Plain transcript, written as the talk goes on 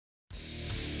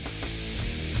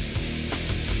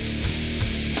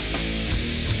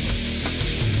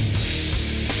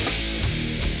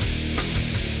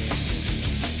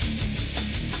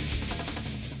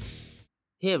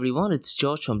Hey everyone, it's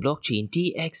George from Blockchain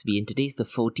TXB and today's the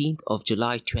 14th of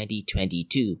July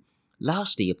 2022.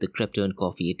 Last day of the Crypto and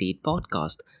Coffee at 8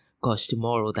 podcast, cause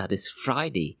tomorrow, that is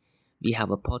Friday, we have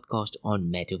a podcast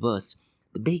on Metaverse.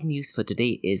 The big news for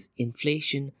today is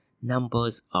inflation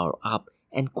numbers are up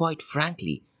and quite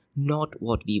frankly, not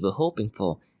what we were hoping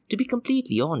for. To be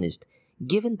completely honest,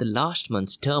 given the last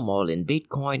month's turmoil in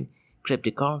Bitcoin,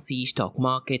 cryptocurrency, stock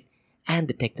market, and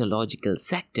the technological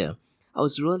sector, I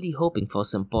was really hoping for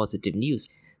some positive news.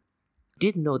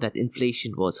 Did know that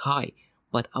inflation was high,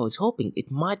 but I was hoping it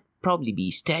might probably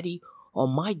be steady or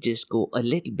might just go a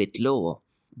little bit lower.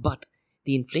 But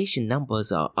the inflation numbers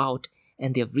are out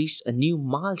and they have reached a new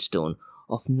milestone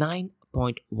of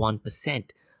 9.1%,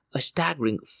 a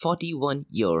staggering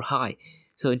 41-year high.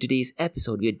 So in today's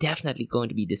episode, we are definitely going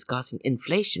to be discussing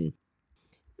inflation.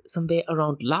 Somewhere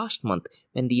around last month,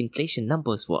 when the inflation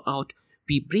numbers were out,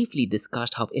 we briefly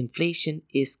discussed how inflation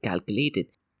is calculated.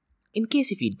 In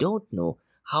case if you don't know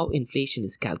how inflation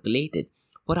is calculated,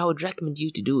 what I would recommend you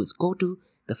to do is go to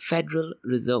the Federal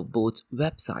Reserve Board's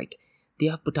website. They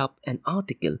have put up an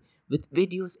article with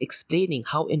videos explaining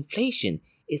how inflation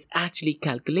is actually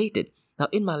calculated. Now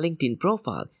in my LinkedIn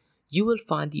profile, you will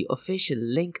find the official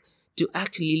link to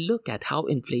actually look at how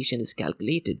inflation is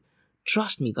calculated.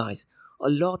 Trust me guys, a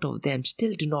lot of them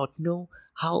still do not know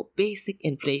how basic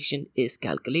inflation is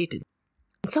calculated.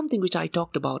 Something which I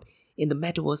talked about in the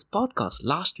Metaverse podcast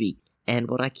last week, and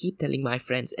what I keep telling my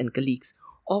friends and colleagues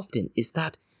often is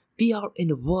that we are in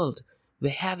a world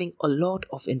where having a lot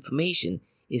of information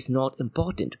is not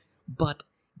important, but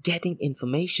getting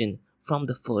information from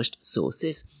the first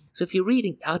sources. So if you're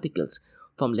reading articles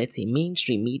from, let's say,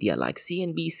 mainstream media like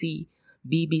CNBC,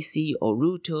 BBC, or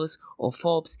Reuters, or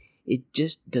Forbes, it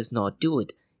just does not do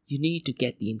it. You need to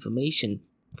get the information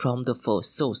from the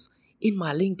first source. In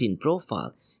my LinkedIn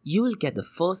profile, you will get the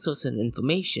first source of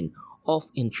information of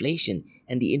inflation,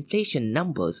 and the inflation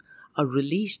numbers are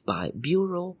released by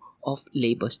Bureau of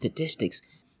Labor Statistics.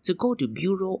 So go to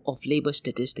Bureau of Labor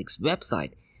Statistics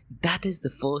website. That is the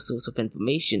first source of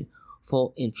information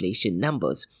for inflation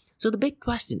numbers. So the big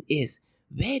question is,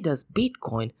 where does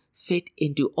Bitcoin fit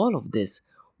into all of this?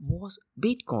 Was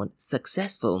Bitcoin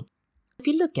successful? If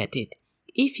you look at it,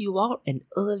 if you are an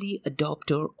early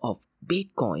adopter of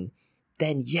Bitcoin,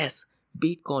 then yes,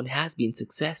 Bitcoin has been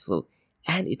successful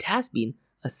and it has been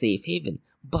a safe haven.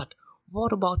 But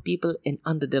what about people in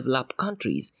underdeveloped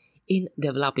countries, in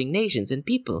developing nations, and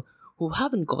people who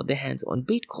haven't got their hands on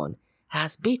Bitcoin?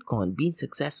 Has Bitcoin been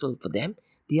successful for them?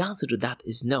 The answer to that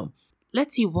is no.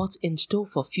 Let's see what's in store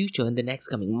for future in the next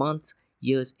coming months,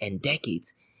 years, and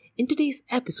decades. In today's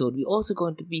episode, we're also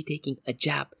going to be taking a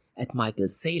jab at Michael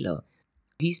Saylor.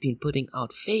 He's been putting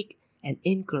out fake and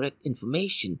incorrect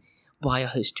information via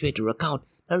his Twitter account.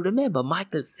 Now remember,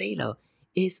 Michael Saylor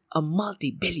is a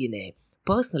multi-billionaire.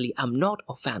 Personally, I'm not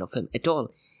a fan of him at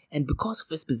all. And because of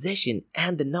his position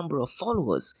and the number of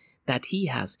followers that he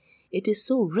has, it is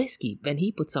so risky when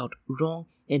he puts out wrong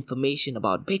information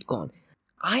about Bitcoin.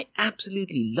 I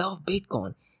absolutely love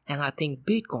Bitcoin, and I think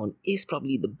Bitcoin is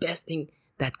probably the best thing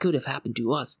that could have happened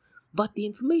to us. But the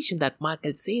information that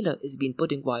Michael Saylor has been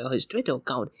putting via his Twitter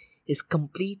account is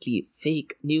completely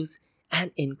fake news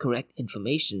and incorrect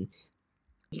information.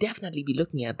 We'll definitely be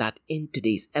looking at that in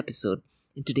today's episode.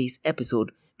 In today's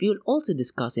episode, we will also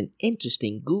discuss an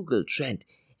interesting Google trend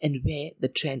and where the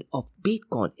trend of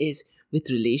Bitcoin is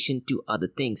with relation to other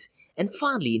things. And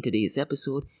finally, in today's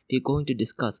episode, we're going to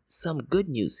discuss some good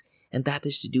news, and that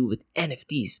is to do with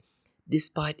NFTs.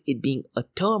 Despite it being a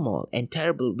turmoil and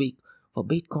terrible week for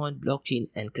Bitcoin, blockchain,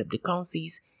 and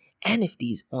cryptocurrencies,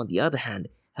 NFTs, on the other hand,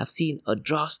 have seen a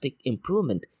drastic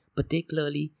improvement,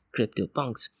 particularly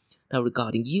CryptoPunks. Now,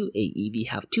 regarding UAE, we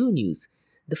have two news.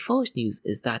 The first news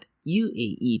is that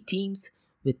UAE teams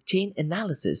with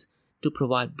Chainalysis to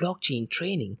provide blockchain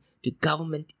training to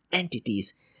government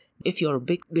entities. If you're a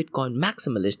big Bitcoin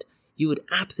maximalist, you would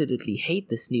absolutely hate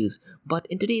this news, but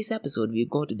in today's episode, we're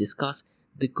going to discuss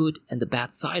the good and the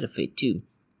bad side of it too.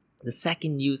 The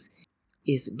second news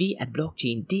is we at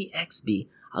Blockchain DXB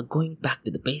are going back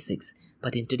to the basics,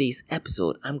 but in today's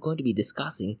episode, I'm going to be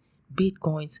discussing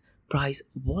Bitcoin's price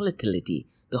volatility,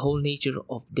 the whole nature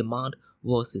of demand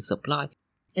versus supply,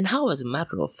 and how, as a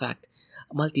matter of fact,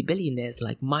 multi-billionaires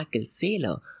like Michael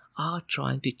Saylor are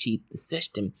trying to cheat the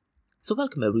system. So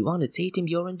welcome everyone, it's 8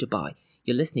 you're in Dubai.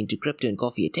 You're listening to Crypto and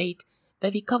Coffee at 8,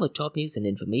 where we cover top news and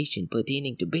information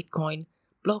pertaining to Bitcoin,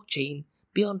 blockchain,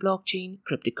 beyond blockchain,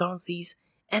 cryptocurrencies,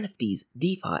 NFTs,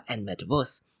 DeFi, and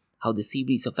Metaverse. How the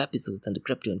series of episodes on the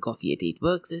Crypto and Coffee at 8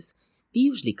 works is, we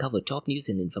usually cover top news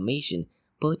and information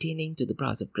pertaining to the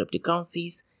price of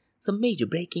cryptocurrencies, some major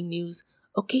breaking news,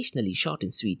 occasionally short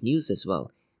and sweet news as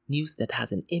well, news that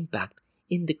has an impact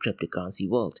in the cryptocurrency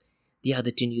world. The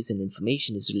other two news and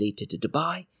information is related to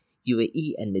Dubai,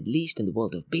 UAE and Middle East in the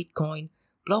world of Bitcoin,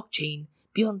 blockchain,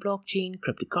 beyond blockchain,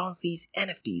 cryptocurrencies,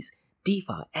 NFTs,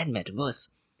 DeFi and Metaverse.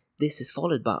 This is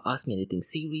followed by Ask Me Anything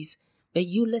series where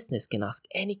you listeners can ask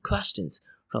any questions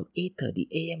from 8:30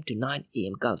 a.m. to 9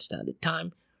 a.m. Gulf Standard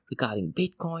Time regarding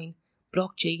Bitcoin,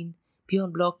 blockchain,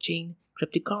 beyond blockchain,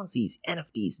 cryptocurrencies,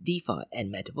 NFTs, DeFi,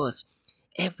 and Metaverse.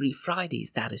 Every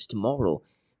Fridays, that is tomorrow,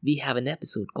 we have an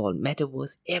episode called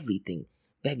Metaverse Everything,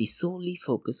 where we solely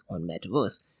focus on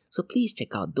Metaverse. So please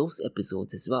check out those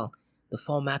episodes as well. The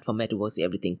format for Metaverse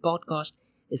Everything podcast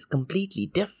is completely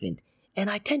different, and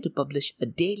I tend to publish a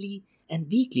daily and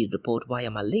weekly report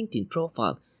via my LinkedIn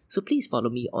profile. So please follow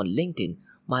me on LinkedIn.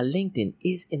 My LinkedIn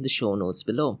is in the show notes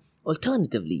below.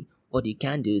 Alternatively, what you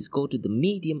can do is go to the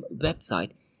Medium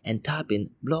website and type in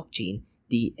blockchain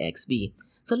DXB.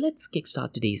 So let's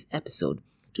kickstart today's episode.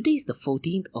 Today is the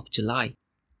 14th of July.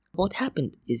 What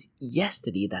happened is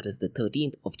yesterday, that is the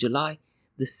 13th of July,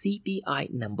 the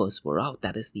CPI numbers were out,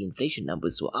 that is the inflation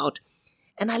numbers were out.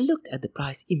 And I looked at the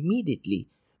price immediately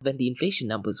when the inflation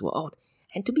numbers were out.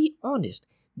 And to be honest,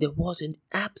 there wasn't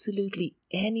absolutely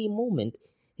any movement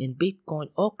in Bitcoin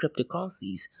or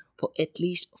cryptocurrencies for at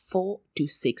least 4 to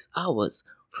 6 hours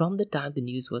from the time the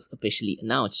news was officially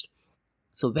announced.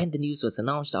 So when the news was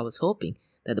announced, I was hoping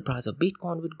that the price of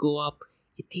Bitcoin would go up,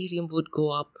 Ethereum would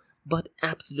go up, but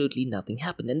absolutely nothing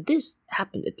happened. And this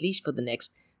happened at least for the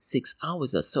next 6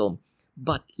 hours or so.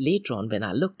 But later on, when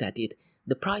I looked at it,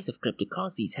 the price of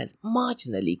cryptocurrencies has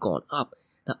marginally gone up.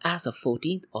 Now, as of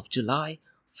 14th of July,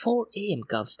 4 a.m.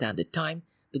 Gulf Standard Time,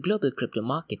 the global crypto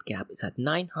market cap is at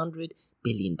 $900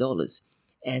 billion.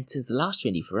 And since the last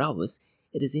 24 hours,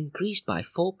 it has increased by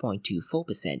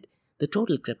 4.24%. The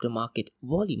total crypto market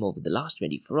volume over the last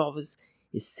 24 hours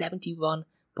is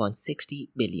 $71.60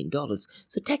 billion.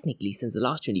 So technically, since the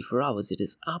last 24 hours, it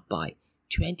is up by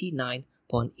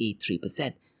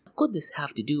 29.83%. Could this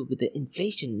have to do with the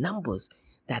inflation numbers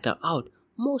that are out?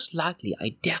 Most likely,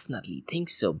 I definitely think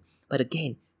so. But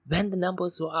again, when the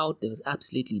numbers were out, there was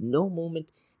absolutely no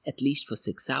movement, at least for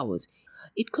 6 hours.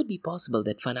 It could be possible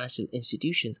that financial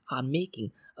institutions are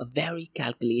making a very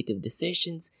calculative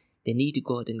decisions. They need to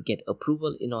go ahead and get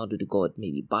approval in order to go ahead and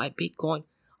maybe buy Bitcoin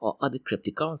or other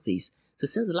cryptocurrencies. So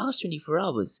since the last 24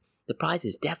 hours, the price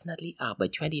is definitely up by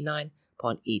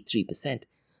 29.83%.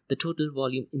 The total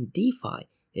volume in DeFi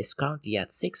is currently at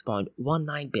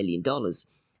 $6.19 billion,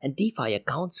 and DeFi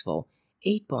accounts for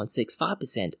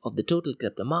 8.65% of the total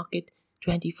crypto market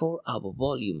 24-hour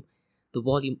volume. The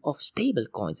volume of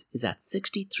stablecoins is at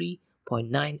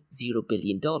 $63.90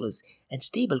 billion, and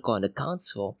stablecoin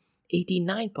accounts for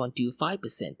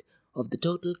 89.25% of the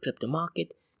total crypto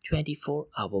market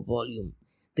 24-hour volume.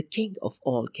 The king of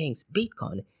all kings,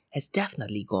 Bitcoin, has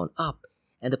definitely gone up,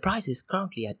 and the price is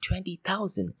currently at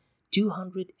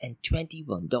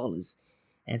 $20,221.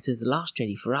 And since the last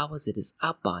 24 hours, it is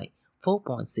up by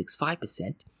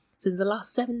 4.65%. Since the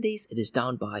last 7 days, it is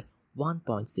down by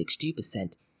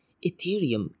 1.62%.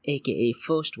 Ethereum, aka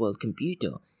First World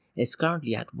Computer, is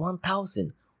currently at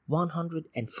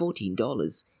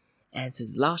 $1,114. And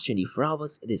since the last 24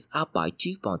 hours, it is up by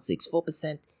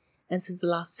 2.64%. And since the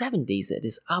last 7 days, it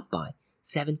is up by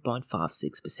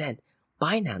 7.56%.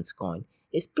 Binance Coin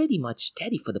is pretty much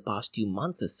steady for the past 2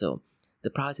 months or so. The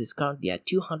price is currently at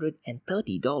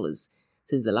 $230.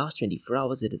 Since the last 24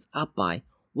 hours, it is up by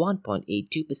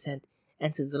 1.82%,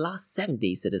 and since the last 7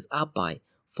 days, it is up by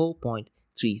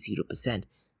 4.30%.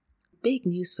 Big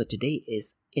news for today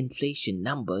is inflation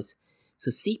numbers.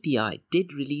 So CPI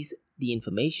did release the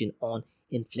information on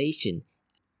inflation.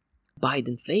 Biden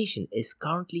inflation is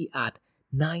currently at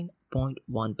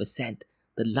 9.1%,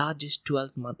 the largest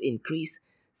 12-month increase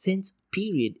since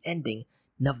period ending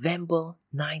November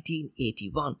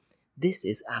 1981. This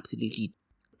is absolutely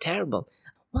terrible.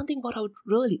 One thing what I would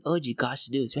really urge you guys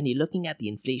to do is when you're looking at the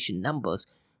inflation numbers,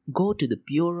 go to the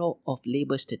Bureau of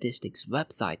Labor Statistics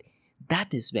website.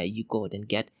 That is where you go and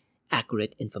get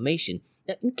accurate information.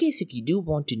 Now, in case if you do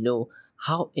want to know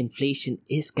how inflation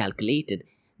is calculated,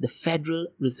 the Federal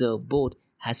Reserve Board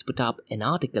has put up an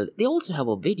article. They also have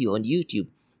a video on YouTube,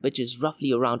 which is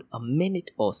roughly around a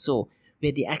minute or so,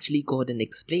 where they actually go ahead and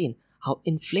explain how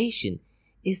inflation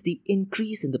is the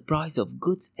increase in the price of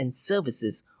goods and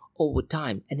services over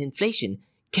time, and inflation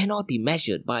cannot be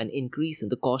measured by an increase in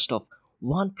the cost of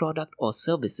one product or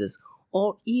services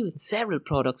or even several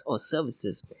products or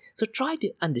services. So try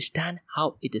to understand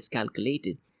how it is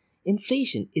calculated.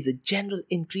 Inflation is a general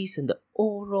increase in the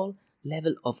overall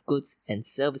level of goods and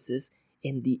services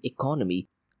in the economy.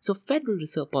 So Federal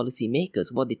Reserve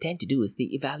policymakers, what they tend to do is they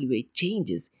evaluate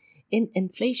changes in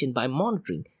inflation by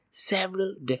monitoring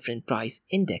several different price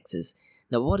indexes.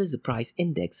 Now, what is a price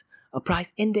index? A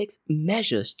price index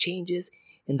measures changes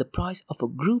in the price of a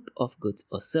group of goods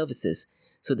or services.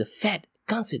 So the Fed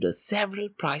considers several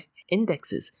price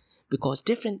indexes because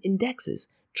different indexes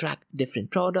track different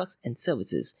products and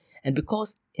services. And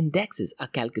because indexes are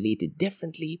calculated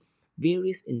differently,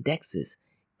 various indexes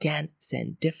can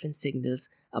send different signals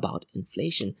about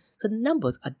inflation. So the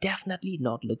numbers are definitely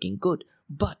not looking good.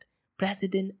 But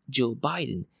President Joe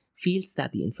Biden feels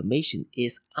that the information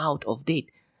is out of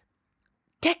date.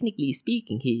 Technically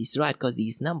speaking, he is right because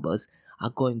these numbers are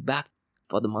going back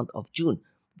for the month of June.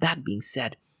 That being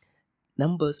said,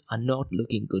 numbers are not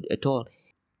looking good at all.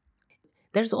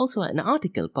 There is also an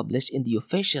article published in the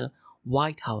official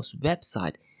White House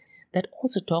website that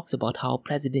also talks about how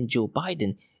President Joe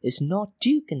Biden is not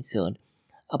too concerned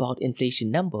about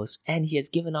inflation numbers and he has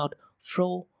given out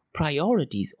 4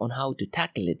 priorities on how to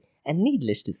tackle it. And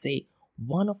needless to say,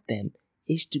 one of them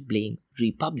is to blame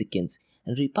Republicans.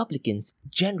 And Republicans,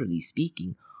 generally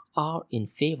speaking, are in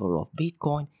favor of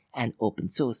Bitcoin and open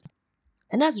source.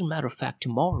 And as a matter of fact,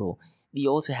 tomorrow we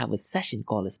also have a session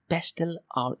called as Pestle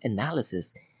Hour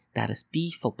Analysis. That is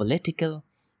P for political,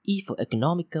 E for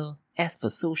economical, S for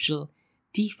social,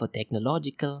 T for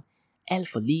technological, L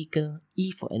for legal,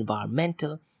 E for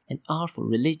environmental, and R for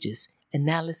religious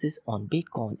analysis on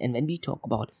Bitcoin. And when we talk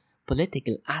about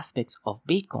political aspects of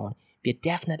Bitcoin, we are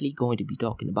definitely going to be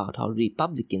talking about how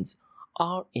Republicans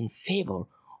are in favor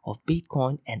of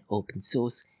Bitcoin and open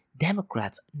source.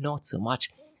 Democrats, not so much.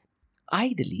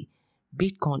 Ideally,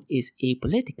 Bitcoin is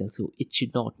apolitical, so it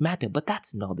should not matter, but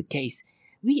that's not the case.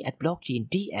 We at Blockchain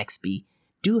DXB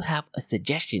do have a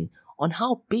suggestion on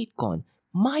how Bitcoin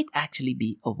might actually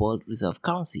be a world reserve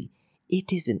currency.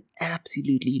 It is an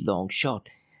absolutely long shot.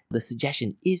 The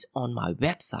suggestion is on my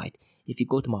website. If you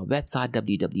go to my website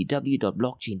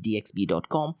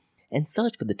www.blockchaindxb.com and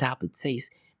search for the tab that says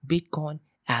Bitcoin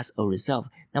as a reserve.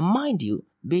 Now mind you,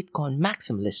 Bitcoin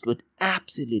maximalists would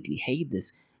absolutely hate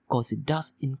this because it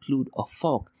does include a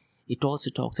fork. It also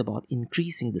talks about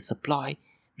increasing the supply,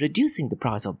 reducing the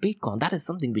price of Bitcoin. That is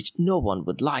something which no one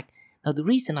would like. Now the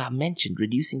reason I mentioned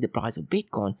reducing the price of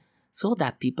Bitcoin so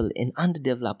that people in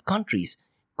underdeveloped countries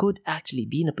could actually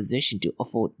be in a position to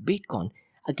afford Bitcoin.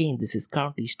 Again, this is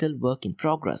currently still work in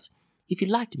progress. If you'd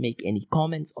like to make any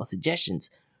comments or suggestions,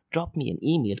 drop me an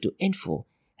email to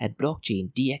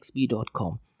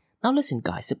info@blockchaindxb.com. Now listen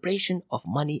guys, separation of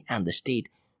money and the state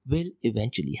will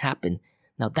eventually happen.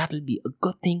 Now that will be a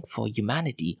good thing for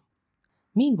humanity.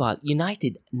 Meanwhile,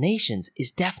 United Nations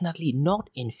is definitely not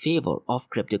in favor of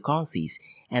cryptocurrencies,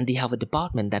 and they have a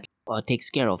department that takes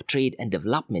care of trade and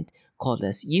development called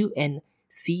as UNCTAD.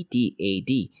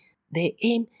 Their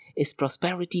aim is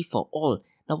prosperity for all.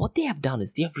 Now what they have done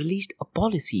is they have released a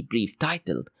policy brief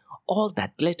titled "All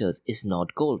That Glitters Is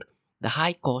Not Gold: The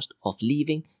High Cost of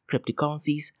Leaving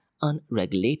Cryptocurrencies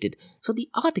Unregulated." So the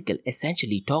article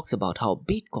essentially talks about how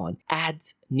Bitcoin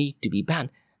ads need to be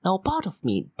banned. Now, part of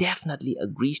me definitely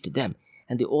agrees to them,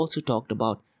 and they also talked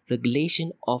about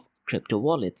regulation of crypto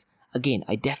wallets. Again,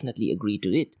 I definitely agree to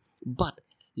it. But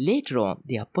later on,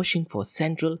 they are pushing for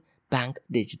central bank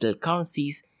digital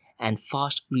currencies and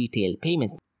fast retail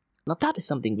payments. Now, that is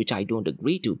something which I don't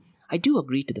agree to. I do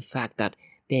agree to the fact that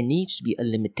there needs to be a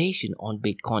limitation on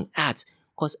Bitcoin ads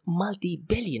because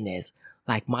multi-billionaires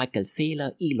like Michael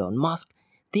Saylor, Elon Musk,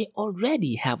 they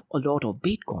already have a lot of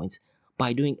Bitcoins.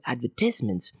 By doing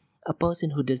advertisements, a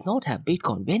person who does not have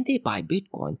Bitcoin, when they buy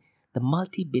Bitcoin, the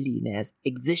multi-billionaires'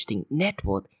 existing net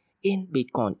worth in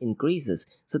Bitcoin increases.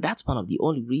 So that's one of the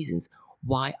only reasons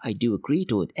why I do agree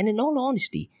to it. And in all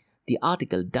honesty, the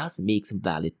article does make some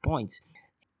valid points.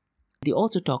 They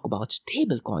also talk about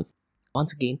stablecoins.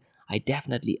 Once again, I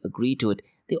definitely agree to it.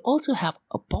 They also have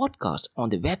a podcast on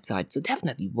the website, so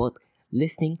definitely worth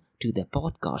listening to their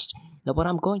podcast. Now, what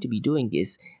I'm going to be doing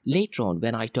is later on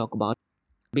when I talk about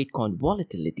Bitcoin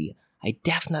volatility, I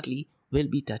definitely will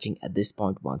be touching at this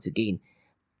point once again.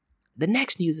 The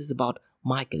next news is about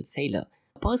Michael Saylor.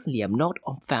 Personally, I'm not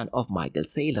a fan of Michael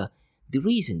Saylor. The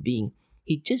reason being,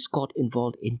 he just got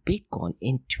involved in Bitcoin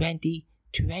in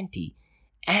 2020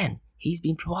 and he's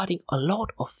been providing a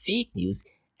lot of fake news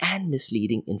and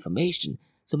misleading information.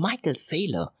 So Michael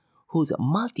Saylor, who's a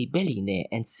multi-billionaire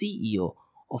and CEO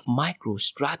of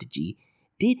MicroStrategy,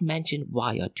 did mention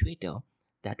via Twitter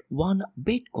that 1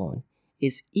 Bitcoin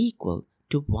is equal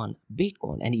to 1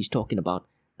 Bitcoin, and he's talking about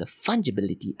the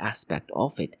fungibility aspect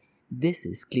of it. This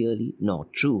is clearly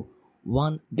not true.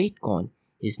 1 Bitcoin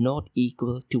is not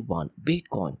equal to 1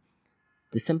 Bitcoin.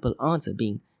 The simple answer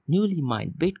being newly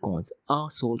mined bitcoins are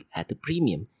sold at a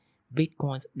premium.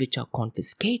 Bitcoins which are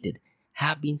confiscated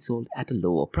have been sold at a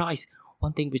lower price.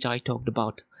 One thing which I talked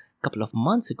about a couple of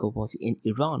months ago was in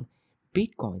Iran,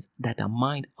 bitcoins that are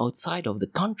mined outside of the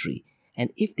country,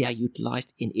 and if they are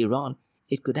utilized in Iran,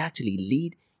 it could actually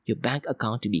lead your bank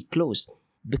account to be closed.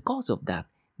 Because of that,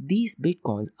 these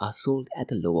bitcoins are sold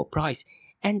at a lower price.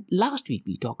 And last week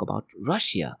we talked about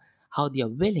Russia, how they are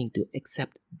willing to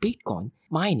accept bitcoin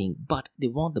mining, but they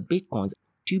want the bitcoins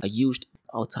to be used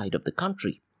outside of the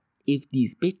country. If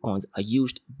these bitcoins are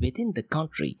used within the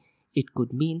country, it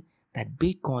could mean that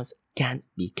bitcoins can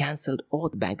be cancelled or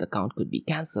the bank account could be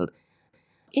cancelled.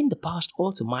 In the past,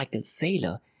 also, Michael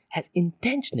Saylor has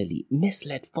intentionally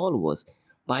misled followers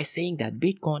by saying that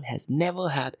Bitcoin has never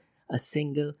had a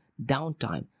single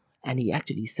downtime. And he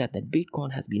actually said that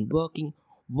Bitcoin has been working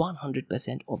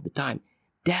 100% of the time.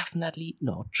 Definitely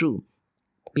not true.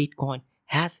 Bitcoin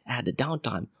has had a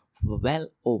downtime for well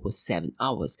over 7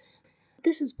 hours.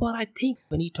 This is what I think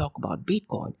when you talk about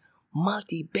Bitcoin.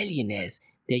 Multi-billionaires,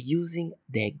 they're using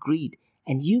their greed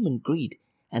and human greed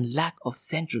and lack of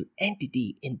central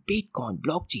entity in Bitcoin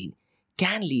blockchain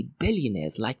can lead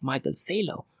billionaires like Michael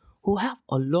Saylor, who have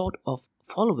a lot of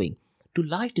following, to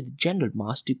lie to the general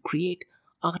mass to create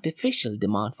artificial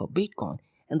demand for Bitcoin.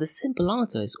 And the simple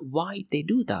answer is why they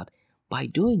do that. By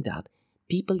doing that,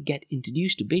 people get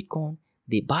introduced to Bitcoin,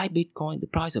 they buy Bitcoin, the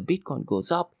price of Bitcoin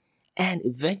goes up, and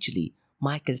eventually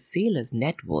Michael Saylor's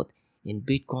net worth in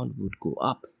Bitcoin would go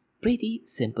up. Pretty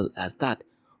simple as that.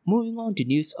 Moving on to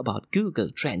news about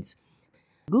Google Trends.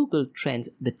 Google Trends,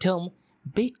 the term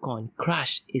Bitcoin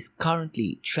crash is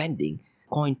currently trending.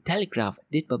 Cointelegraph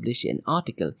did publish an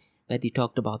article where they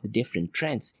talked about the different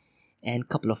trends. And a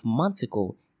couple of months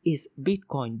ago, is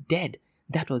Bitcoin dead?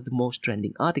 That was the most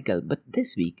trending article. But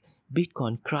this week,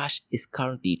 Bitcoin crash is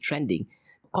currently trending.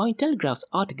 Cointelegraph's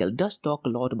article does talk a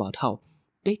lot about how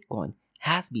Bitcoin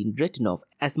has been written off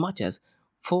as much as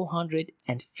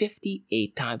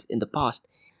 458 times in the past.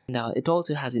 Now, it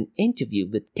also has an interview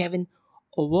with Kevin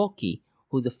Owoki,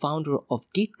 who's the founder of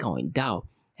Gitcoin DAO,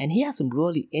 and he has some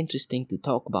really interesting to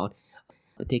talk about,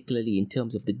 particularly in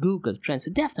terms of the Google Trends.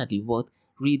 So definitely worth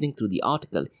reading through the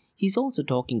article. He's also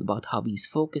talking about how he's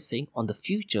focusing on the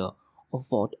future of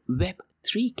what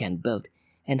Web3 can build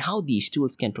and how these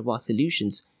tools can provide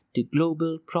solutions to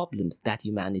global problems that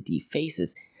humanity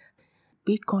faces.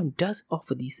 Bitcoin does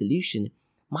offer the solution.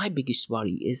 My biggest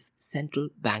worry is central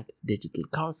bank digital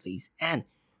currencies, and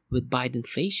with Biden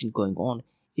inflation going on,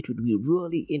 it would be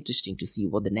really interesting to see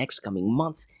what the next coming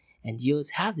months and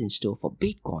years has in store for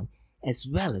Bitcoin as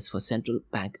well as for central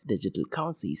bank digital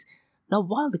currencies. Now,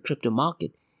 while the crypto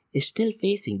market is still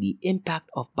facing the impact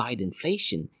of Biden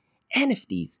inflation,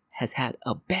 NFTs has had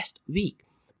a best week.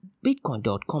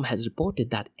 Bitcoin.com has reported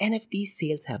that NFT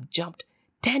sales have jumped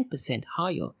 10%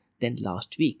 higher than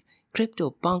last week.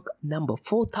 CryptoPunk number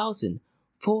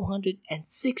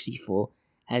 4,464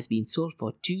 has been sold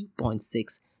for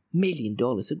 $2.6 million.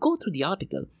 So go through the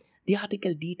article. The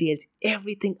article details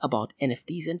everything about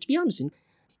NFTs, and to be honest,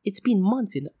 it's been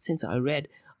months since I read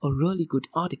a really good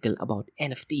article about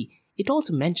NFT. It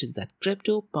also mentions that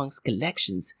CryptoPunk's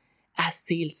collections as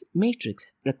sales matrix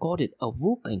recorded a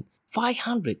whopping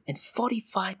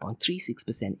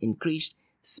 545.36% increase,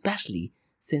 especially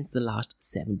since the last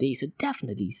 7 days. So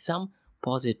definitely some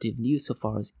positive news so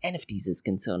far as NFTs is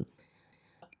concerned.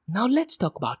 Now let's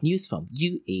talk about news from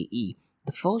UAE.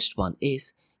 The first one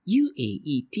is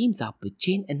UAE teams up with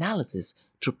Chainalysis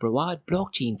to provide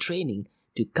blockchain training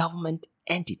to government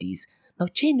entities. Now,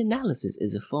 Chainalysis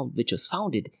is a firm which was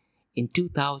founded in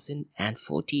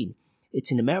 2014.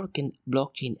 It's an American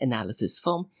blockchain analysis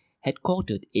firm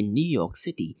headquartered in New York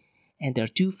City, and there are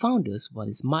two founders. One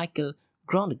is Michael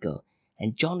Groninger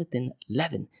and Jonathan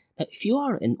Levin. Now, if you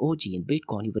are an OG in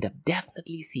Bitcoin, you would have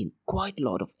definitely seen quite a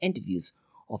lot of interviews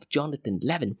of Jonathan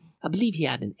Levin. I believe he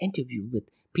had an interview with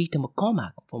Peter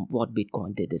McCormack from What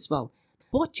Bitcoin did as well.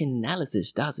 What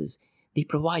Chainalysis does is they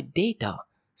provide data,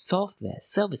 software,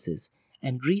 services,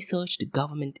 and research to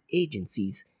government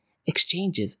agencies,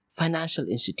 exchanges, financial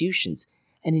institutions,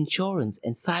 and insurance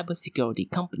and cybersecurity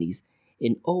companies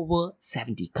in over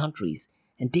 70 countries.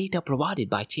 And data provided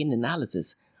by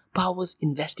Chainalysis powers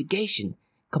investigation,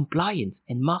 compliance,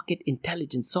 and market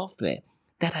intelligence software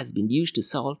that has been used to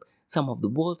solve some of the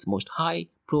world's most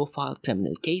high-profile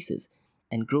criminal cases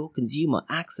and grow consumer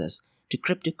access to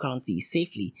cryptocurrency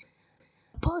safely.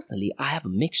 Personally, I have a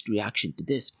mixed reaction to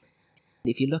this.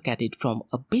 If you look at it from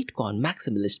a Bitcoin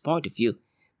maximalist point of view,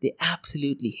 they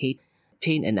absolutely hate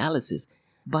Chainalysis.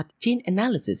 But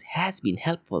Chainalysis has been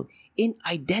helpful in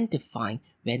identifying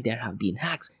when there have been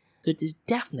hacks. So it is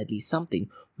definitely something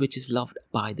which is loved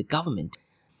by the government.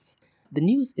 The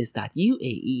news is that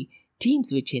UAE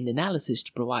teams with Chainalysis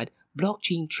to provide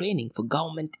blockchain training for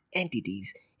government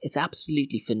entities. It's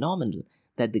absolutely phenomenal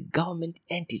that the government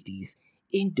entities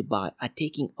in Dubai are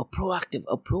taking a proactive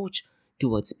approach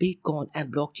towards Bitcoin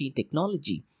and blockchain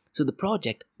technology. So the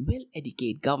project will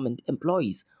educate government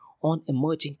employees on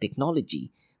emerging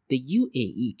technology. The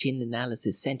UAE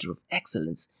Chainalysis Center of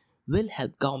Excellence will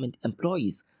help government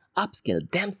employees upskill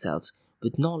themselves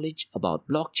with knowledge about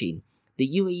blockchain. The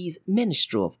UAE's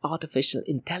Ministry of Artificial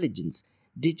Intelligence,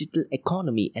 Digital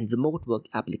Economy and Remote Work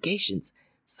Applications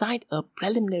signed a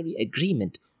preliminary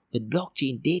agreement with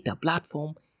blockchain data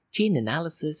platform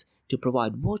Chainalysis to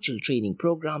provide virtual training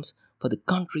programs for the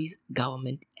country's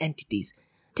government entities.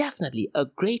 Definitely a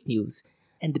great news,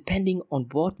 and depending on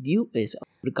what view is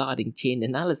regarding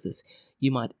Chainalysis,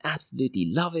 you might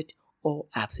absolutely love it or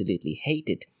absolutely hate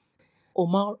it.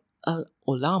 Omar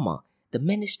Al-Olama, the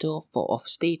Minister of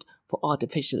State for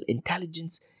Artificial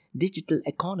Intelligence, Digital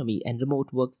Economy and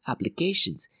Remote Work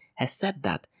Applications, has said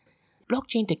that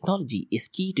blockchain technology is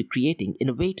key to creating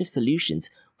innovative solutions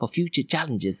for future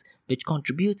challenges, which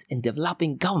contributes in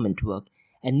developing government work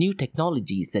and new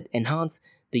technologies that enhance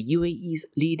the UAE's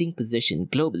leading position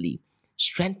globally.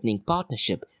 Strengthening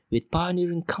partnership with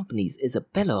pioneering companies is a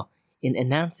pillar in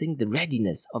enhancing the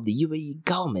readiness of the UAE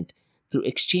government through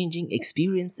exchanging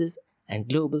experiences and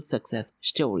global success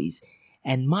stories.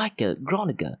 And Michael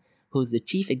Groninger, who is the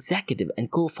chief executive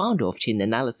and co-founder of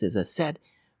Chainalysis, has said,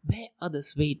 where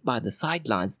others wait by the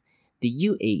sidelines, the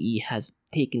UAE has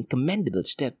taken commendable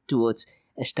steps towards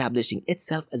establishing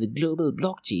itself as a global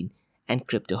blockchain and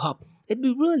crypto hub. It'd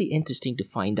be really interesting to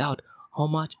find out how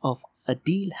much of a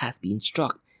deal has been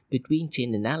struck between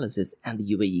Chainalysis and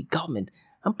the UAE government.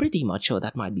 I'm pretty much sure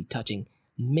that might be touching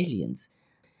millions.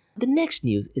 The next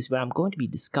news is where I'm going to be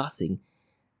discussing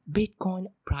Bitcoin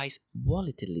price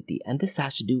volatility, and this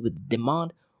has to do with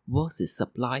demand versus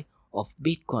supply of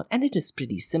Bitcoin, and it is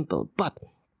pretty simple, but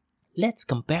let's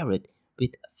compare it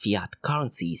with fiat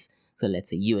currencies. So let's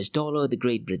say US dollar, the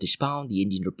Great British Pound, the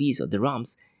Indian rupees or the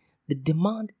dirhams. The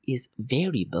demand is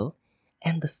variable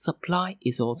and the supply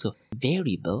is also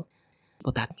variable.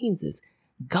 What that means is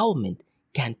government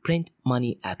can print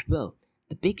money at will.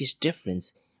 The biggest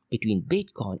difference between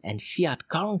Bitcoin and fiat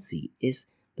currency is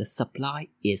the supply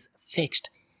is fixed.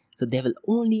 So there will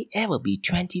only ever be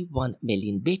 21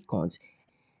 million Bitcoins.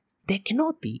 There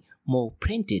cannot be more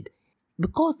printed.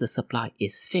 Because the supply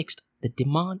is fixed, the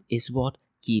demand is what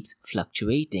keeps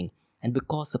fluctuating. And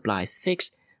because supply is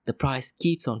fixed, the price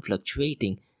keeps on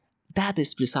fluctuating. That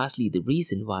is precisely the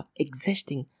reason why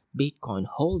existing Bitcoin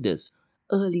holders,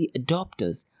 early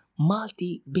adopters,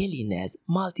 multi-billionaires,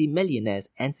 multi-millionaires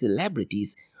and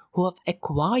celebrities who have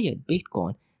acquired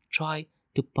Bitcoin try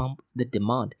to pump the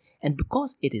demand. And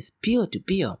because it is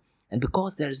peer-to-peer and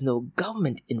because there is no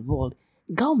government involved,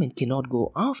 government cannot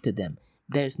go after them.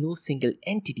 There is no single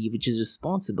entity which is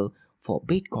responsible for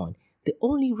Bitcoin. The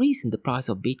only reason the price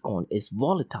of Bitcoin is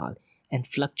volatile and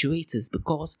fluctuates is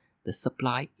because the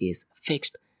supply is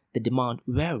fixed. The demand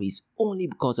varies only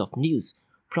because of news,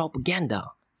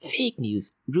 propaganda, fake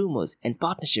news, rumors, and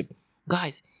partnership.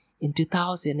 Guys, in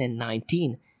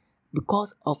 2019,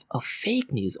 because of a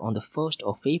fake news on the 1st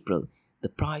of April, the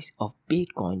price of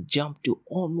Bitcoin jumped to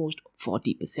almost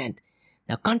 40%.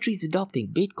 Now, countries adopting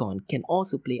Bitcoin can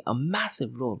also play a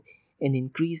massive role in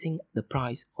increasing the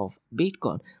price of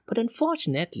Bitcoin. But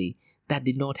unfortunately, that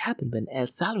did not happen when El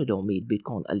Salvador made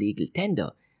Bitcoin a legal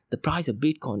tender. The price of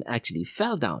Bitcoin actually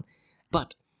fell down.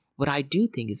 But what I do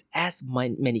think is as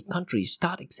many countries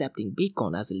start accepting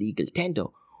Bitcoin as a legal tender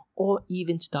or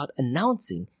even start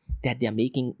announcing that they are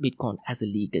making Bitcoin as a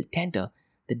legal tender,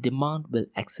 the demand will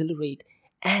accelerate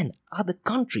and other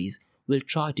countries will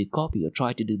try to copy or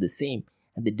try to do the same,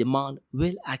 and the demand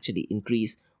will actually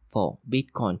increase for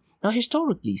Bitcoin. Now,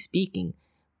 historically speaking,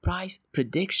 price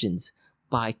predictions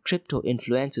by crypto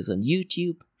influencers on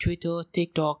YouTube, Twitter,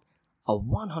 TikTok are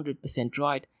 100%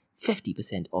 right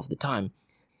 50% of the time.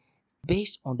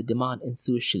 Based on the demand in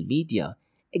social media,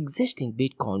 existing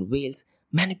Bitcoin whales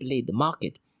manipulate the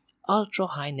market. Ultra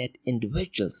high net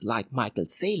individuals like Michael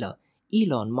Saylor,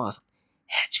 Elon Musk,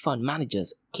 hedge fund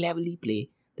managers cleverly play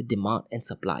the demand and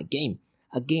supply game.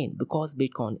 Again, because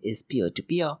Bitcoin is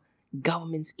peer-to-peer,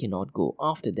 governments cannot go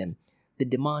after them. The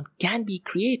demand can be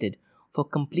created for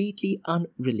completely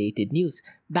unrelated news.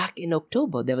 Back in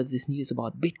October, there was this news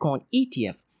about Bitcoin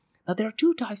ETF. Now, there are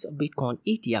two types of Bitcoin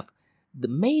ETF. The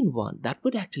main one that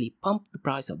would actually pump the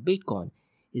price of Bitcoin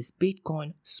is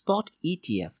Bitcoin Spot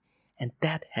ETF, and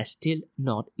that has still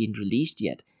not been released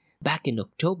yet. Back in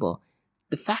October,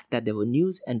 The fact that there were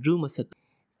news and rumors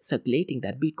circulating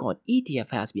that Bitcoin ETF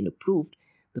has been approved,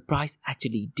 the price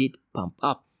actually did pump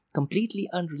up. Completely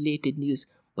unrelated news,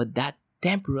 but that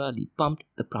temporarily pumped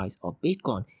the price of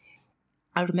Bitcoin.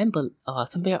 I remember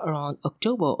somewhere around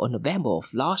October or November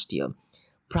of last year,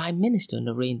 Prime Minister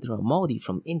Narendra Modi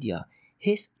from India,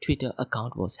 his Twitter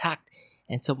account was hacked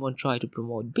and someone tried to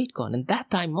promote Bitcoin. And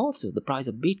that time also, the price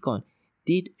of Bitcoin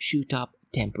did shoot up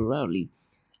temporarily.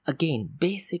 Again,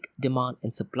 basic demand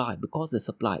and supply. Because the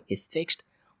supply is fixed,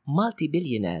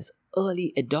 multi-billionaires,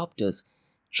 early adopters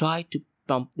try to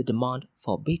pump the demand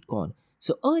for Bitcoin.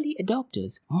 So early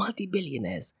adopters,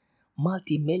 multi-billionaires,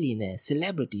 multi-millionaires,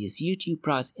 celebrities, YouTube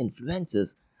price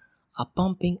influencers are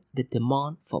pumping the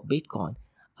demand for Bitcoin.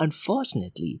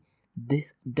 Unfortunately,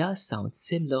 this does sound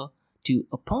similar to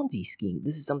a Ponzi scheme.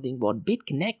 This is something called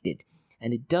BitConnected,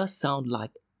 and it does sound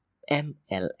like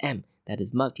MLM, that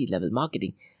is multi-level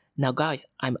marketing. Now guys,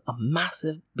 I'm a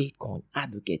massive Bitcoin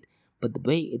advocate, but the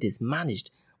way it is managed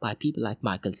by people like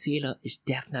Michael Saylor is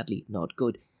definitely not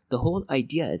good. The whole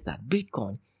idea is that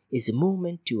Bitcoin is a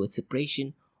movement towards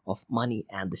separation of money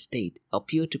and the state, a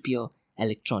peer-to-peer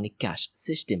electronic cash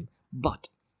system. But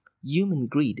human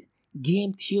greed,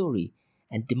 game theory,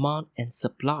 and demand and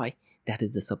supply, that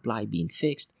is the supply being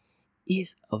fixed,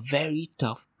 is a very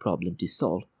tough problem to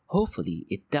solve. Hopefully,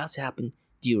 it does happen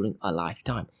during our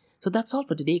lifetime. So that's all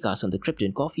for today, guys, on the Crypto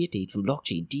and Coffee at 8 from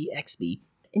Blockchain DXB.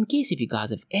 In case if you guys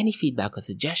have any feedback or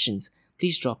suggestions,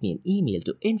 please drop me an email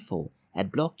to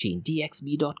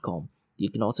info@blockchaindxb.com. You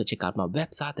can also check out my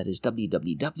website, that is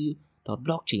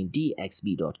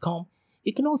www.blockchaindxb.com.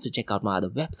 You can also check out my other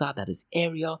website, that is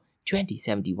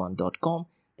area2071.com,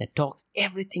 that talks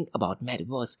everything about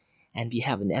Metaverse. And we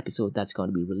have an episode that's going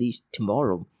to be released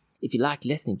tomorrow. If you like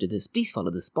listening to this, please follow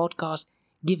this podcast,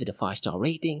 give it a 5-star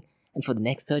rating. And for the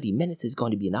next 30 minutes, it's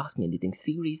going to be an Ask Me Anything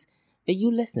series where you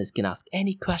listeners can ask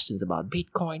any questions about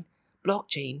Bitcoin,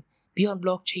 blockchain, beyond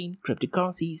blockchain,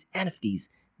 cryptocurrencies, NFTs,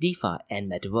 DeFi,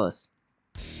 and Metaverse.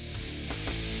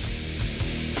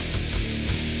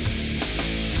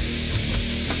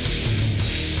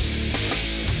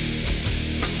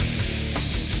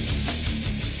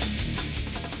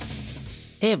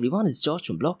 Hey everyone, it's George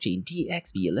from Blockchain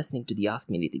DXB. You're listening to the Ask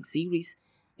Me Anything series,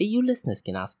 where you listeners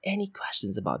can ask any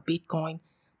questions about Bitcoin,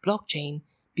 blockchain,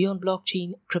 beyond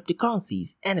blockchain,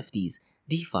 cryptocurrencies, NFTs,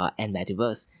 DeFi, and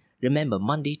Metaverse. Remember,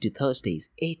 Monday to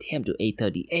Thursdays, 8 a.m. to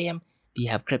 8:30 a.m., we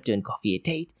have Crypto and Coffee at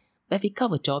 8, where we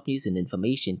cover top news and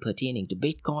information pertaining to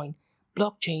Bitcoin,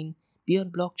 blockchain,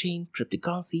 beyond blockchain,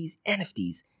 cryptocurrencies,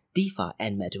 NFTs, DeFi,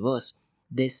 and Metaverse.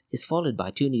 This is followed by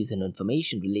 2 news and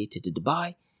information related to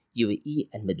Dubai, UAE,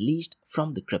 and Middle East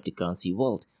from the cryptocurrency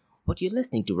world. What you're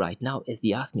listening to right now is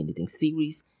the Ask Me Anything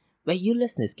series, where you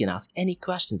listeners can ask any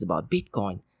questions about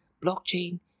Bitcoin,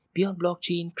 blockchain, beyond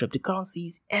blockchain,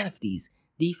 cryptocurrencies, NFTs,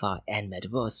 DeFi, and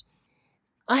Metaverse.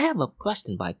 I have a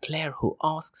question by Claire who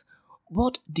asks,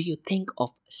 what do you think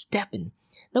of STEPN?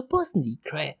 Now personally,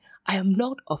 Claire, I am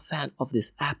not a fan of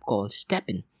this app called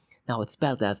STEPN. Now it's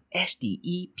spelled as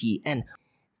STEPN. The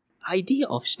idea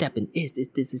of STEPN is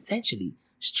it is essentially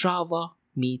Strava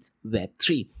meets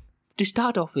Web3. To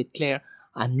start off with, Claire,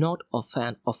 I'm not a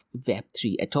fan of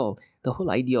Web3 at all. The whole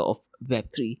idea of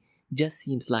Web3 just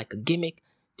seems like a gimmick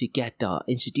to get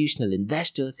institutional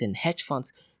investors and hedge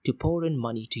funds to pour in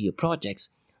money to your projects.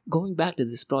 Going back to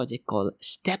this project called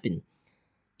STEPN,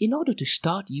 in order to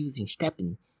start using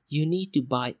STEPN, you need to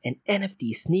buy an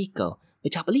NFT sneaker,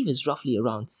 which I believe is roughly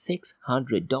around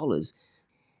 $600.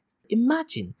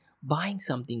 Imagine buying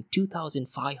something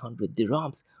 2,500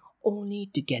 dirhams only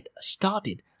to get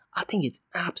started. I think it's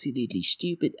absolutely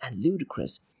stupid and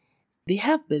ludicrous. They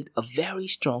have built a very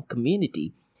strong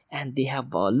community, and they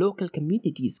have local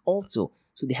communities also.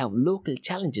 So they have local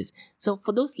challenges. So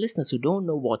for those listeners who don't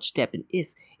know what STEPN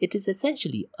is, it is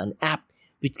essentially an app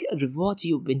which rewards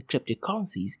you in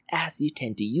cryptocurrencies as you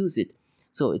tend to use it.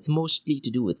 So it's mostly to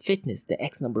do with fitness. The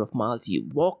X number of miles you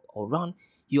walk or run,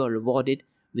 you are rewarded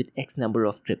with X number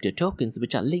of crypto tokens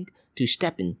which are linked to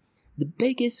STEPN. The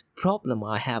biggest problem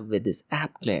I have with this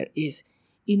app, Claire, is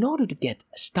in order to get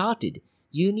started,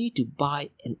 you need to buy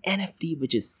an NFT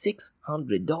which is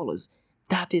 $600.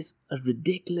 That is a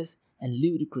ridiculous and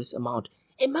ludicrous amount.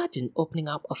 Imagine opening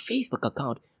up a Facebook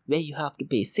account where you have to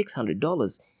pay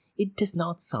 $600. It does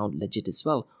not sound legit as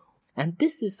well. And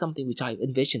this is something which I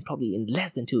envision probably in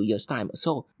less than 2 years' time.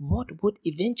 So what would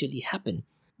eventually happen?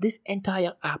 This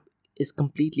entire app is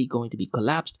completely going to be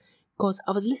collapsed, because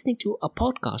I was listening to a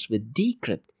podcast with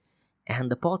Decrypt, and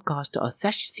the podcast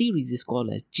series is called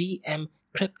as GM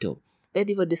Crypto, where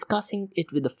they were discussing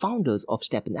it with the founders of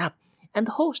STEPN app. And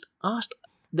the host asked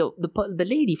The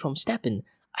lady from STEPN,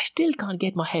 I still can't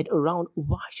get my head around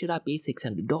why should I pay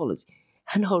 $600?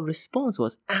 And her response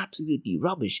was absolutely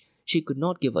rubbish. She could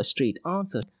not give a straight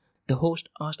answer. The host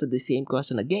asked her the same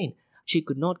question again. She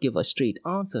could not give a straight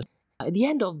answer. At the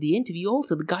end of the interview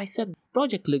also, the guy said,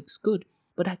 project looks good,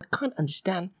 but I can't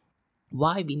understand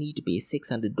why we need to pay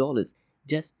 $600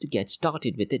 just to get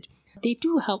started with it. They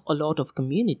do have a lot of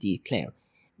community, Claire.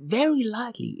 Very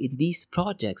likely in these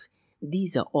projects,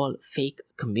 these are all fake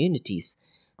communities.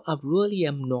 I really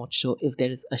am not sure if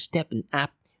there is a STEPN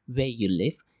app where you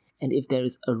live, and if there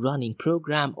is a running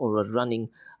program or a running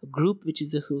group which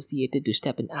is associated to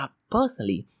STEPN app.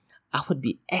 Personally, I would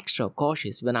be extra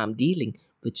cautious when I'm dealing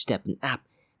with STEPN app.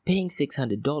 Paying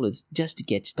 $600 just to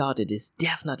get started is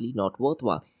definitely not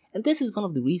worthwhile. And this is one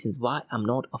of the reasons why I'm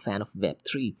not a fan of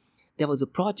Web3. There was a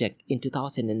project in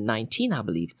 2019, I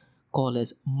believe, called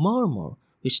as Murmur,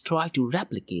 which tried to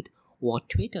replicate what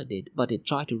Twitter did, but it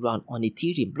tried to run on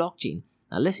Ethereum blockchain.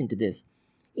 Now listen to this.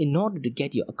 In order to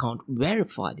get your account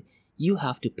verified, you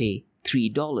have to pay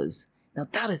 $3. Now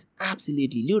that is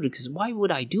absolutely ludicrous. Why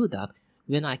would I do that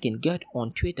when I can get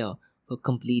on Twitter for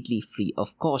completely free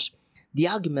of cost? The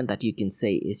argument that you can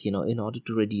say is, in order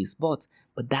to reduce bots,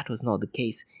 but that was not the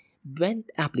case. When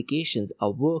applications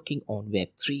are working on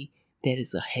Web3, there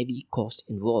is a heavy cost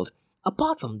involved.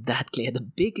 Apart from that, Claire, the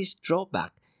biggest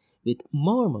drawback with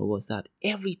Murmur was that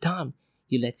every time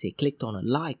you, let's say, clicked on a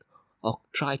like or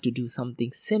tried to do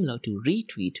something similar to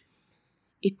retweet,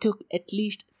 it took at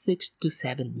least 6 to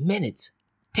 7 minutes.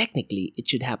 Technically, it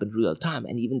should happen real time,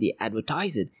 and even they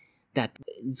advertise it that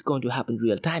it's going to happen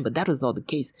real time, but that was not the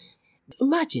case.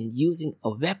 Imagine using a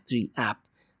Web3 app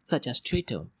such as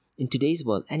Twitter in today's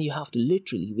world, and you have to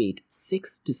literally wait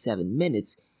 6 to 7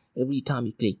 minutes every time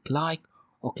you click like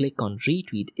or click on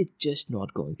retweet. It's just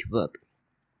not going to work.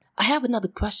 I have another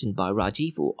question by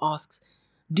Rajiv, who asks,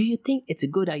 do you think it's a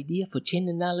good idea for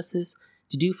Chainalysis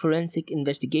to do forensic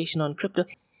investigation on crypto?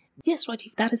 Yes,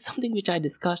 Rajiv, that is something which I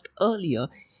discussed earlier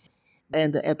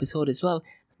in the episode as well.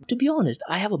 To be honest,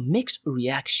 I have a mixed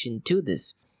reaction to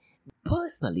this.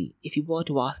 Personally, if you were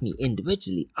to ask me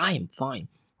individually, I am fine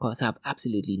because I have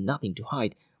absolutely nothing to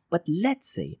hide. But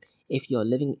let's say if you're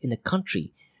living in a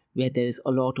country where there is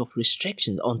a lot of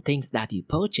restrictions on things that you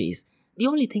purchase, the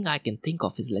only thing I can think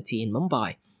of is, let's say in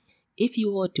Mumbai, if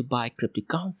you were to buy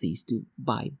cryptocurrencies to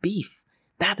buy beef,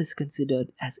 that is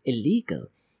considered as illegal.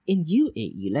 In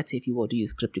UAE, let's say if you were to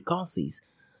use cryptocurrencies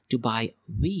to buy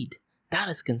weed, that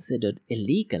is considered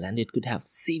illegal and it could have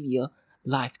severe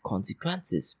life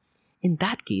consequences. In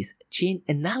that case,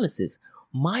 Chainalysis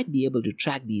might be able to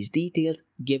track these details,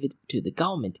 give it to the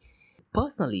government.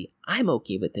 Personally, I'm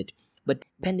okay with it, but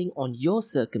depending on your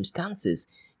circumstances,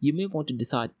 you may want to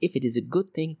decide if it is a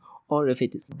good thing or if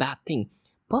it is a bad thing.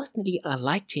 Personally, I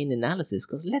like Chainalysis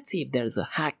because let's say if there is a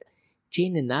hack,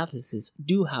 Chainalysis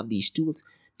do have these tools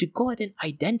to go ahead and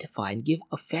identify and give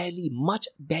a fairly much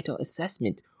better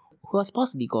assessment who has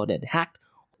possibly got it hacked,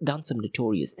 done some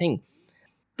notorious thing.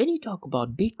 When you talk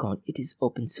about Bitcoin, it is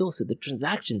open source, so the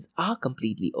transactions are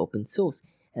completely open source,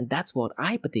 and that's what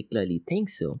I particularly think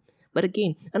so. But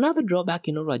again, another drawback,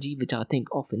 Rajiv, which I think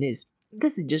often is,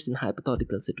 this is just an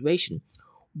hypothetical situation.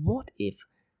 What if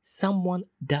someone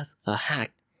does a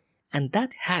hack, and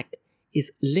that hack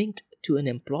is linked to an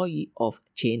employee of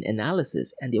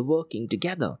Chainalysis, and they're working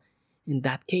together? In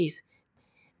that case,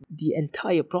 the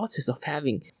entire process of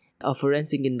having a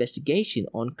forensic investigation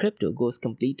on crypto goes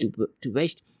completely to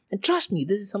waste. And trust me,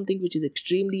 this is something which is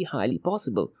extremely highly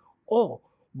possible. Or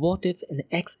what if an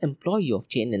ex-employee of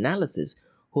Chainalysis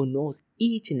who knows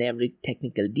each and every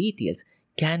technical details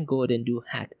can go ahead and do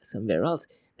hack somewhere else?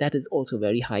 That is also a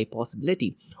very high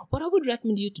possibility. What I would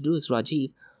recommend you to do is,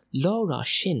 Rajiv, Laura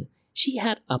Shin, she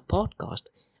had a podcast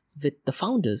with the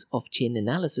founders of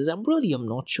Chainalysis. I'm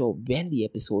not sure when the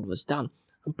episode was done.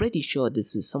 I'm pretty sure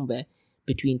this is somewhere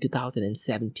between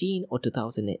 2017 or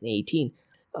 2018.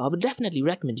 I would definitely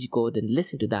recommend you go and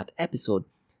listen to that episode.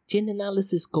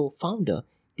 Chainalysis co-founder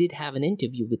did have an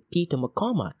interview with Peter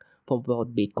McCormack from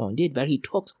What Bitcoin Did, where he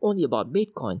talks only about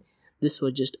Bitcoin. This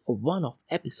was just a one-off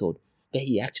episode where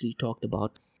he actually talked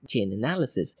about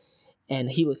Chainalysis.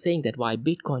 And he was saying that why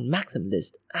Bitcoin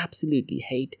maximalists absolutely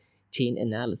hate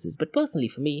Chainalysis. But personally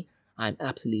for me, I'm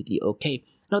absolutely okay.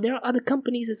 Now there are other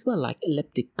companies as well, like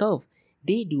Elliptic Curve.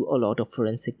 They do a lot of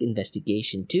forensic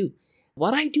investigation too.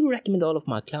 What I do recommend all of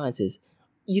my clients is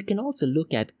you can also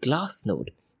look at Glassnode.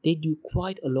 They do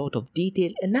quite a lot of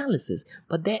detailed analysis,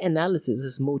 but their analysis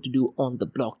is more to do on the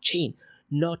blockchain,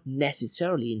 not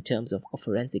necessarily in terms of a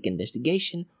forensic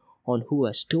investigation on who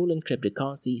has stolen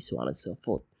cryptocurrency, so on and so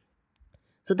forth.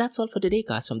 So that's all for today,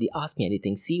 guys, from the Ask Me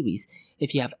Anything series.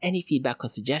 If you have any feedback or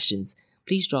suggestions,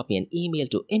 please drop me an email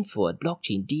to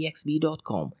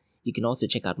info@blockchaindxb.com. You can also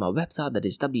check out my website, that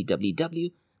is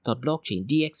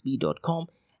www.blockchaindxb.com.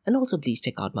 And also please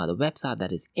check out my other website,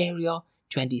 that is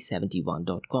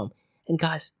area2071.com. And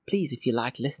guys, please, if you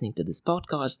like listening to this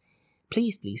podcast,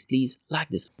 please like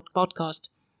this podcast,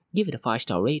 give it a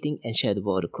 5-star rating and share the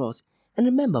word across. And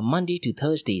remember, Monday to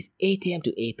Thursdays, 8 a.m.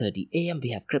 to 8:30 a.m., we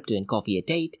have Crypto and Coffee at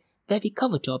 8, where we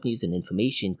cover top news and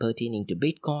information pertaining to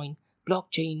Bitcoin,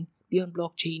 blockchain, beyond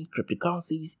blockchain,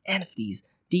 cryptocurrencies, NFTs,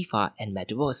 DeFi, and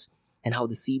Metaverse. And how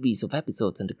the series of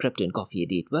episodes on the Crypto and Coffee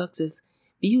at 8 works is,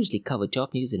 we usually cover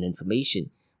top news and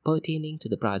information pertaining to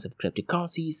the price of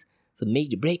cryptocurrencies, some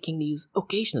major breaking news,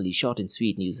 occasionally short and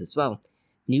sweet news as well,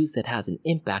 news that has an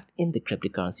impact in the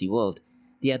cryptocurrency world.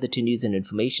 The other 2 news and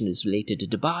information is related to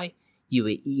Dubai,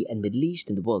 UAE, and Middle East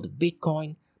in the world of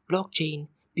Bitcoin, blockchain,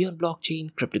 beyond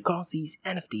blockchain, cryptocurrencies,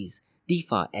 NFTs,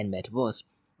 DeFi, and Metaverse.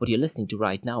 What you're listening to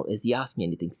right now is the Ask Me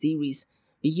Anything series,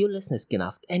 where you listeners can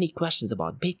ask any questions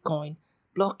about Bitcoin,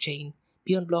 blockchain,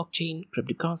 beyond blockchain,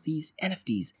 cryptocurrencies,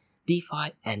 NFTs,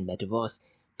 DeFi, and Metaverse.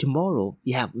 Tomorrow,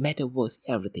 we have Metaverse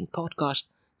Everything podcast,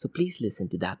 so please listen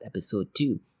to that episode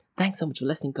too. Thanks so much for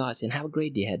listening, guys, and have a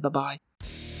great day ahead. Bye-bye.